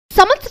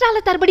సంవత్సరాల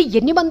తరబడి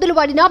ఎన్ని మందులు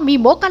వాడినా మీ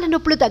మోకాల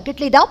నొప్పులు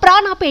తగ్గట్లేదా?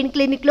 ప్రాణ పెయిన్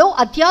క్లినిక్ లో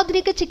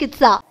అత్యాధునిక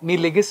చికిత్స. మీ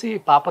లెగసీ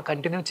పాప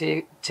కంటిన్యూ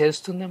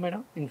చేస్తుందా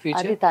మేడం ఇన్ ఫ్యూచర్?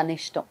 అది తన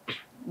ఇష్టం.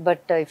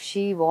 But if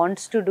she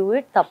wants to do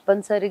it,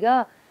 తప్పనిసరిగా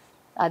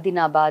అది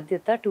నా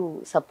బాధ్యత to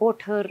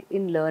support her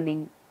in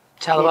learning.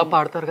 చాలా బాగా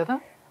పాడతారు కదా.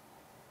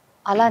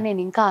 అలా నేను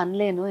ఇంకా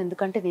అనలేను,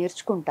 ఎందుకంటే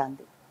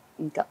నేర్చుకుంటాను.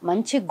 ఇంకా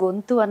మంచి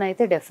గొంతు అని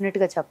అయితే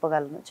డెఫినెట్గా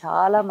చెప్పగలను.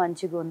 చాలా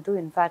మంచి గొంతు,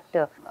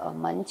 ఇన్ఫ్యాక్ట్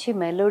మంచి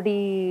మెలోడీ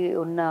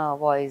ఉన్న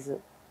వాయిస్,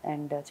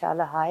 అండ్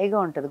చాలా హాయిగా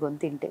ఉంటుంది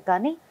గొంతు వింటే.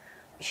 కానీ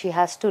షీ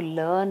హ్యాస్ టు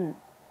లెర్న్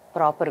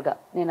ప్రాపర్గా.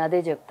 నేను అదే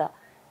చెప్తా,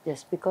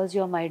 just because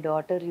you are my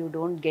daughter you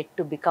don't get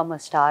to become a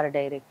star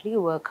directly,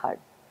 you work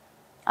hard.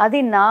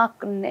 అది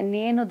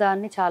నేను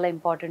దాన్ని చాలా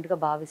ఇంపార్టెంట్గా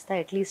భావిస్తా.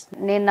 అట్లీస్ట్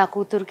నేను నా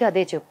కూతురికి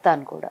అదే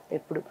చెప్తాను కూడా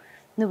ఎప్పుడు,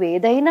 నువ్వు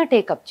ఏదైనా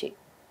టేకప్ చేయి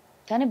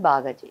కానీ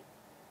బాగా చేయి.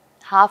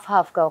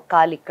 హాఫ్గా ఒక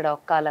కాలు ఇక్కడ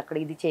ఒక కాలు అక్కడ,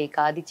 ఇది చేయక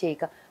అది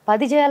చేయక,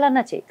 10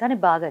 చేయాలన్నా చేయి కానీ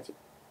బాగా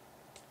చేయి.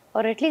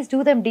 Are at least do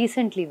them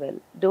decently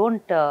well.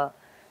 Don't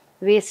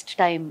waste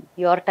time,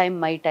 your time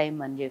my time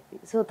అని చెప్పి.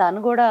 సో తను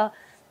కూడా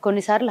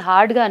కొన్నిసార్లు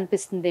హార్డ్గా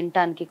అనిపిస్తుంది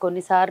వినటానికి,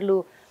 కొన్నిసార్లు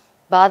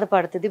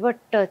బాధపడుతుంది,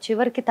 బట్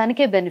చివరికి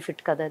తనకే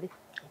బెనిఫిట్ కదా అది.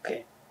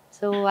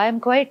 So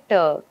I'm quite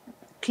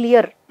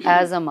clear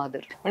as a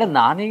mother. Madam,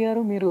 Nani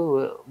గారు మీరు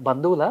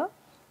బంధువులా?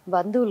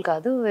 బంధువులు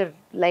కాదు,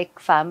 లైక్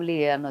ఫ్యామిలీ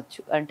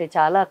అనొచ్చు. అంటే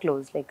చాలా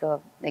క్లోజ్, లైక్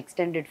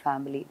ఎక్స్టెండెడ్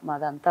ఫ్యామిలీ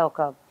మాదంతా.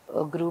 ఒక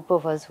group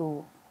of us who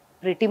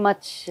pretty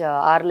much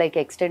are like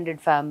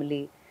extended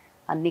family.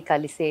 అన్నీ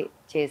కలిసే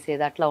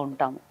చేసేది అట్లా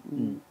ఉంటాము.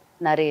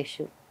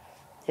 నరేష్,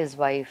 హిజ్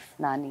వైఫ్,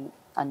 నాని,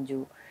 అంజు,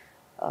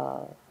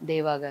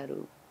 దేవా గారు,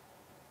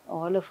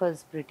 all of us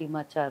pretty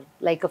much are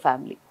like a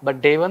family. But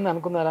day one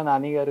అనుకున్నారా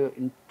నాని గారు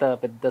ఇంత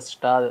పెద్ద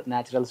స్టార్,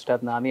 న్యాచురల్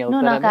స్టార్ నాని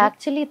అవుతారని? నాకు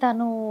యాక్చువల్లీ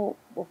తను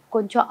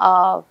కొంచెం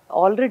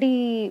ఆల్రెడీ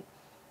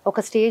ఒక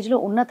స్టేజ్లో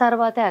ఉన్న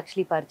తర్వాతే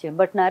యాక్చువల్లీ పరిచయం.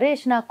 బట్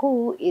నరేష్ నాకు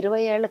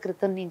 20 ఏళ్ల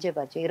క్రితం నుంచే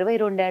పరిచయం,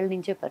 22 ఏళ్ల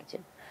నుంచే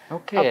పరిచయం.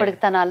 అప్పటికి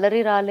తన అల్లరి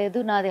రాలేదు,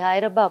 నాది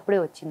హైదరాబాద్ అప్పుడే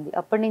వచ్చింది,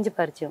 అప్పటి నుంచి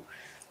పరిచయం.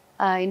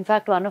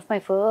 In fact one of my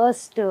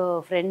first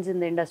friends in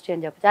the industry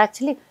అని చెప్పచ్చు.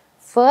 యాక్చువల్లీ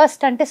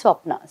ఫస్ట్ అంటే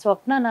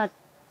స్వప్న నా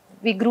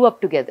వి గ్రూ అప్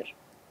టుగెదర్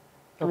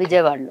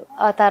విజయవాడలో.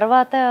 ఆ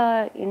తర్వాత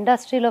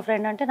ఇండస్ట్రీలో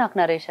ఫ్రెండ్ అంటే నాకు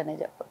నరేష్ అనే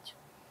చెప్పచ్చు.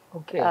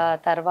 ఆ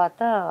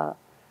తర్వాత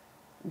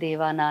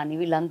దేవా, నాని,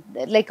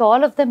 వీళ్ళంతా like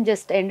all of them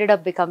just ended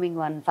up becoming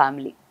one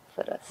family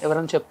for us.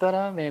 ఎవరైనా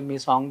చెప్తారా, నేను మీ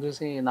సాంగ్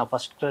చూసి నా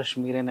ఫస్ట్ క్రష్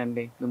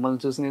మీరేనండి, మిమ్మల్ని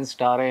చూసి నేను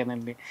స్టార్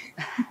అయ్యానండి,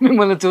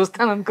 మిమ్మల్ని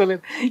చూస్తాను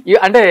అనుకోలేదు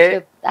అంటే?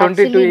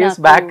 22 years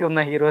బ్యాక్ ఉన్న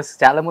హీరోస్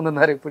చాలా మంది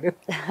ఉన్నారు ఇప్పుడు.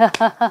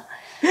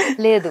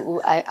 లేదు,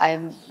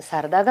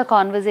 సరదాగా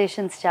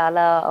కాన్వర్జేషన్స్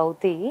చాలా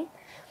అవుతాయి.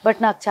 బట్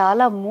నాకు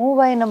చాలా మూవ్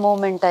అయిన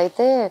మూమెంట్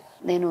అయితే,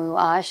 నేను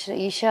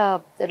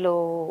ఈషాలో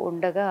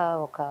ఉండగా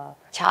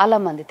చాలా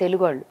మంది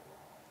తెలుగు వాళ్ళు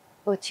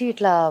వచ్చి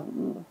ఇట్లా,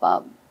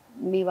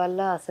 మీ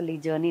వల్ల అసలు ఈ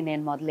జర్నీ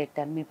నేను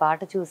మొదలెట్టాను, మీ పాట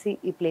చూసి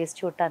ఈ ప్లేస్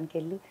చూడటానికి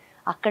వెళ్ళి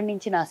అక్కడి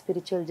నుంచి నా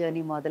స్పిరిచువల్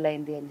జర్నీ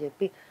మొదలైంది అని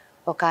చెప్పి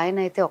ఒక ఆయన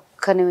అయితే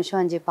ఒక్క నిమిషం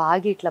అని చెప్పి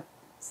ఆగి ఇట్లా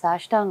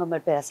సాష్టాంగం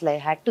పడిపోయారు. అసలు I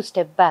had to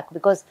step back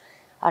because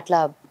అట్లా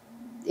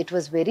ఇట్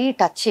వాజ్ వెరీ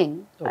టచింగ్.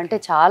 అంటే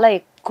చాలా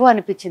ఎక్కువ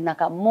అనిపించింది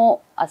నాకు, అమ్మో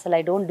అసలు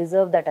ఐ డోంట్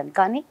డిజర్వ్ దట్ అని.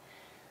 కానీ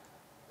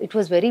ఇట్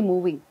వాజ్ వెరీ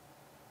మూవింగ్,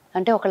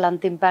 అంటే ఒకళ్ళు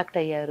అంత ఇంపాక్ట్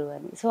అయ్యారు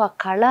అని. సో ఆ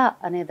కళ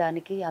అనే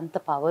దానికి అంత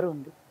పవర్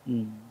ఉంది.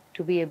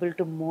 To be able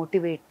to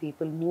motivate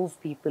people, move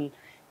people,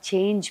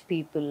 change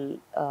people,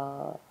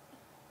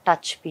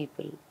 touch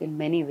people in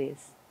many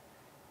ways.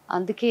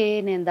 అందుకే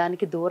నేను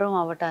దానికి దూరం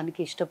అవ్వటానికి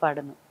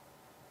ఇష్టపడను.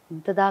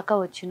 ఇంత దాకా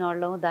వచ్చిన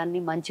వాళ్ళం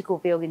దాన్ని మంచికి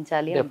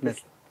ఉపయోగించాలి.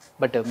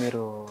 బట్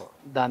మీరు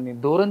దాన్ని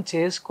దూరం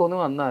చేసుకోను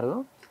అన్నారు,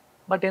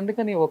 బట్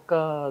ఎందుకని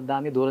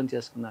దాన్ని దూరం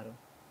చేసుకున్నారు?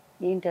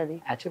 ఏంటది?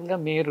 యాక్చువల్గా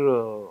మీరు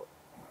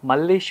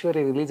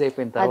మల్లేశ్వరి రిలీజ్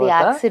అయిపోయిన అది తర్వాత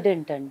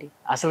యాక్సిడెంట్ అండి.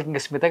 అసలు ఇంకా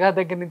స్మిత గారి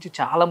దగ్గర నుంచి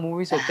చాలా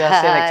మూవీస్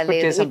వచ్చేస్తాయని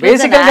ఎక్స్పెక్ట్ చేశాం.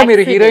 బేసికల్ గా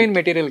మీరు హీరోయిన్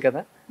మెటీరియల్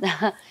కదా,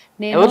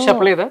 ఎవరు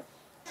చెప్పలేదా?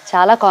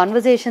 చాలా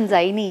కాన్వర్జేషన్స్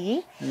అయినాయి.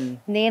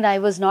 నేను ఐ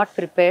వాజ్ నాట్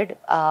ప్రిపేర్డ్.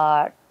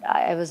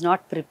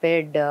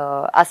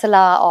 అసలు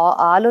ఆ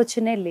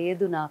ఆలోచనే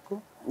లేదు నాకు.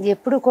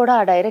 ఎప్పుడు కూడా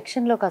ఆ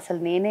డైరెక్షన్లోకి అసలు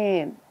నేనే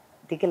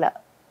దిగల.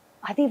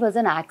 అది was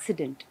an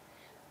accident.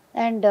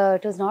 And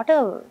it was not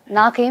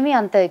నాకేమీ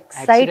అంత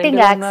ఎక్సైటింగ్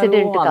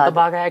యాక్సిడెంట్ కాదు.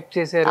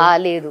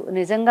 లేదు,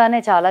 నిజంగానే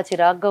చాలా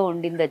చిరాగ్గా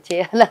ఉండింది అది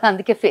చేయాలి,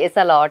 అందుకే ఫేస్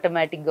అలా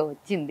ఆటోమేటిక్గా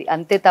వచ్చింది,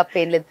 అంతే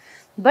తప్పేం లేదు.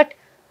 బట్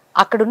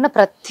అక్కడున్న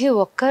ప్రతి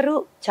ఒక్కరూ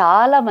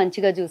చాలా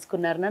మంచిగా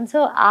చూసుకున్నారు నన్ను.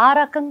 సో ఆ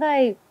రకంగా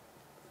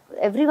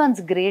every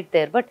once great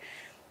there. But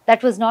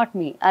that was not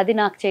me. అది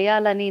నాకు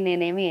చేయాలని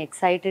నేనేమీ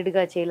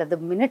ఎక్సైటెడ్గా చేయలేదు.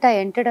 The minute I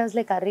entered I was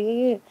like, అరే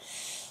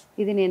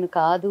ఇది నేను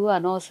కాదు,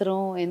 అనవసరం,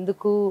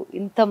 ఎందుకు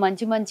ఇంత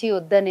మంచి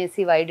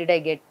వద్దనేసి, why did I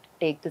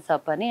take this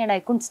up అని. And I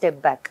couldn't step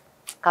back.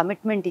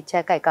 Commitment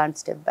ఇచ్చాక I can't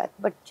step back.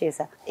 But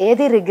చేశా.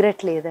 ఏది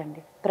రిగ్రెట్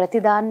లేదండి. ప్రతి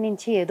దాని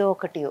నుంచి ఏదో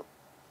ఒకటి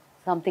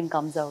something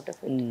comes out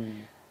of it.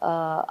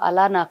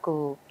 అలా నాకు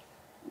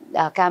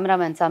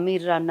కెమెరామెన్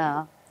సమీర్ అన్న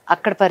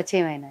అక్కడ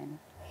పరిచయం అయిన ఆయన.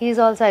 He's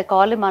also, I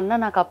call him అన్న.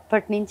 నాకు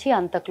అప్పటి నుంచి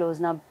అంత క్లోజ్.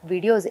 నా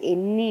వీడియోస్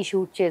ఎన్ని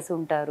షూట్ చేసి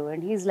ఉంటారు,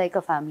 and he's like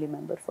a family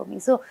member for me.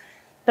 So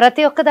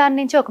ప్రతి ఒక్క దాని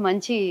నుంచి ఒక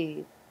మంచి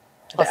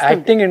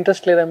యాక్టింగ్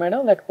ఇంట్రెస్ట్ లేదా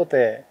మేడం,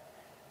 లేకపోతే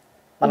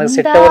మనకు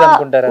సెట్ అవ్వదు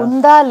అనుకుంటారా?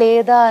 ఉందా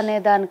లేదా అనే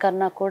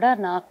దానికన్నా కూడా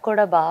నాకు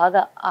కూడా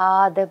బాగా ఆ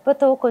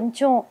దెబ్బతో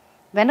కొంచెం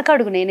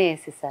వెనకడుగు నేనే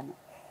వేసేసాను.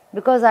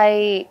 Because I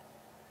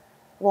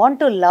want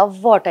to love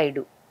what I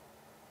do.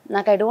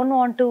 నాకు I don't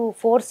want to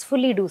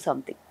forcefully do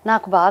something.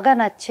 నాకు బాగా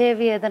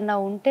నచ్చేవి ఏదన్నా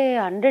ఉంటే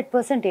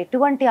 100%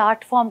 ఎటువంటి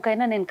ఆర్ట్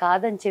ఫామ్కైనా నేను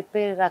కాదని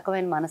చెప్పే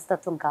రకమైన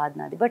మనస్తత్వం కాదు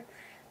నాది. బట్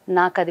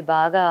నాకు అది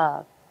బాగా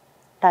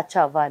టచ్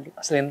అవ్వాలి.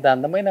 అసలు ఇంత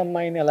అందమైన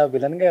అమ్మాయిని అలా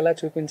విలన్ గా ఎలా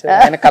చూపించారు?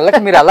 ఆయన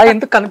కళ్ళకి మీరు అలా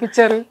ఎందుకు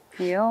కనిపించారు?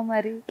 ఏమో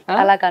మరి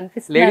అలా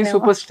కనిపిస్తుంది. లేడీ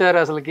సూపర్ స్టార్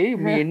అసలుకి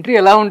మీ ఎంట్రీ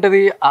ఎలా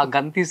ఉంటది? ఆ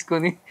గన్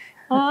తీసుకొని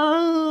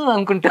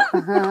అనుకుంటా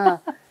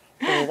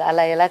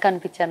అలా ఎలా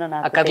కనిపించానో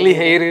నాకు కర్లీ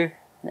హెయిర్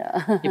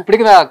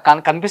ఇప్పటికి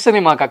కనిపిస్తుంది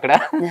మాకు అక్కడ.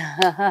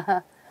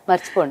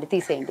 మర్చిపోండి,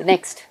 తీసేయండి.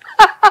 నెక్స్ట్